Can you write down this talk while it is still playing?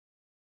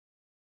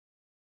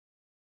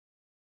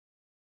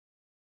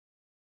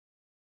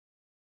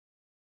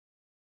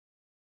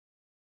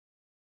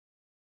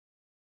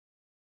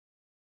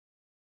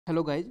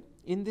Hello guys,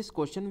 in this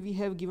question we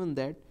have given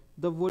that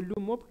the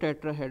volume of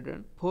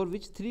tetrahedron for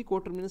which 3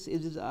 coterminous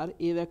edges are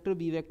A vector,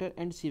 B vector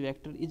and C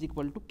vector is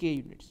equal to k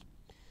units.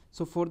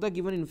 So for the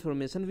given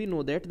information we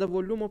know that the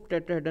volume of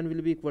tetrahedron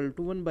will be equal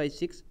to 1 by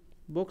 6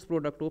 box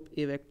product of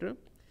A vector,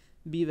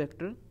 B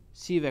vector,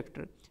 C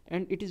vector,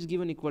 and it is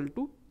given equal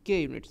to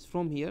k units.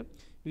 From here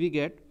we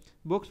get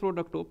box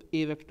product of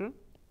A vector,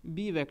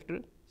 B vector,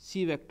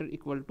 C vector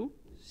equal to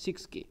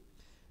 6k.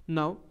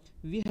 Now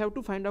we have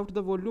to find out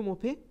the volume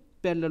of a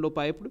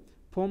parallelopiped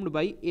formed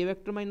by A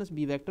vector minus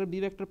B vector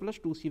plus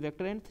 2C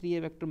vector and 3A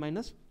vector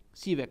minus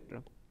C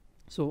vector.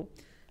 So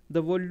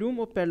the volume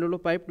of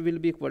parallelopiped will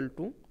be equal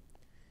to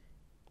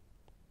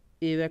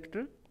A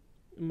vector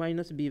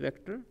minus B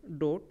vector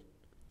dot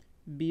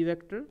B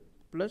vector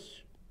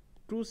plus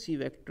 2C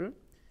vector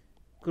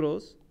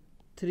cross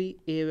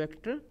 3A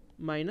vector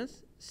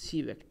minus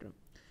C vector.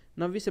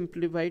 Now we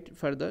simplify it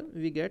further.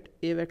 We get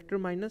A vector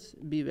minus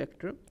B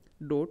vector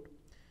dot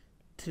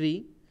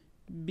 3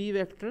 B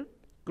vector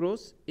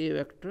cross A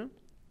vector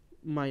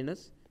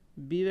minus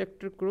B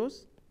vector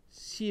cross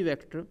C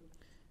vector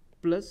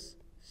plus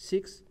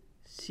 6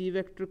 C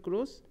vector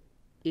cross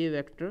A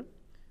vector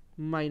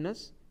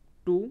minus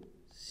 2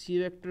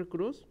 C vector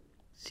cross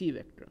C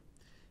vector.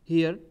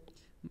 Here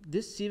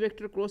this C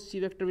vector cross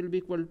C vector will be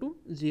equal to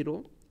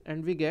 0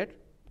 and we get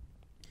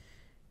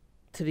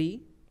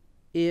 3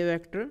 A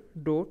vector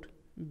dot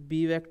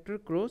B vector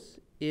cross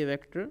A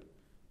vector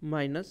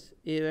minus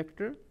A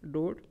vector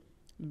dot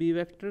B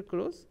vector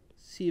cross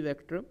C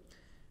vector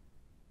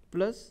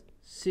plus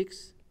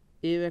 6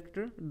 A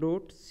vector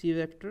dot C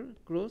vector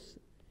cross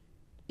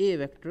A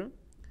vector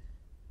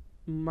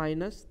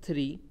minus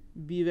 3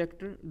 B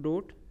vector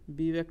dot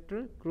B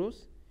vector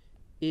cross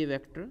A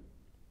vector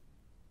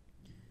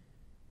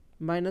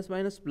minus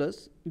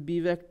plus B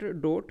vector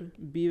dot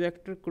B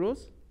vector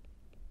cross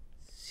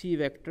C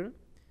vector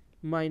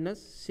minus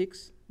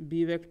 6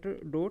 B vector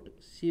dot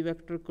C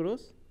vector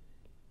cross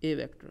A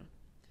vector.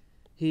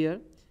 Here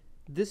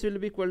this will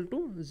be equal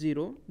to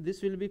 0,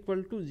 this will be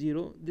equal to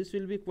 0, this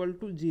will be equal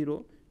to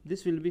 0,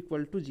 this will be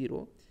equal to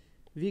 0.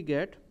 We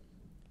get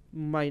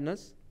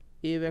minus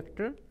A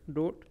vector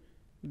dot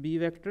B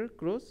vector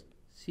cross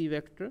C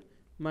vector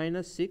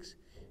minus 6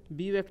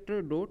 B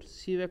vector dot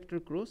C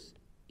vector cross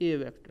A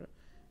vector,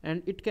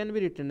 and it can be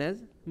written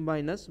as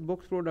minus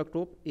box product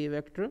of A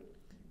vector,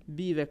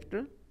 B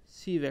vector,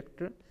 C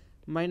vector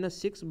minus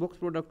 6 box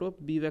product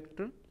of B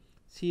vector,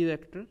 C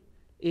vector,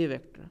 A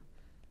vector.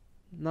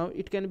 Now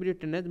it can be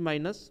written as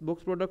minus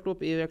box product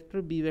of A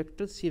vector, B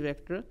vector, C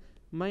vector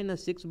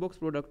minus 6 box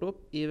product of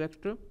A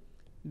vector,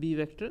 B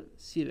vector,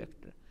 C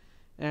vector,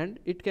 and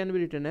it can be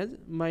written as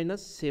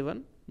minus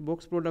 7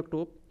 box product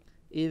of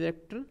A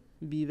vector,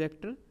 B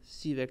vector,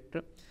 C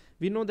vector.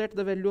 We know that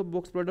the value of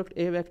box product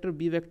A vector,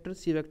 B vector,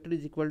 C vector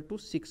is equal to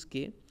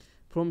 6k.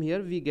 From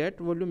here we get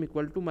volume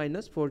equal to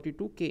minus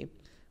 42k,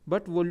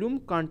 but volume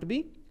can't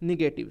be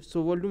negative,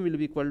 so volume will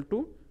be equal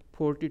to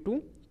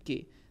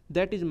 42k.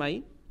 That is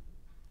my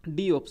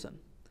D option.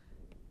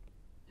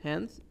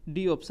 Hence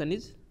D option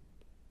is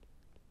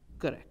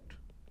correct.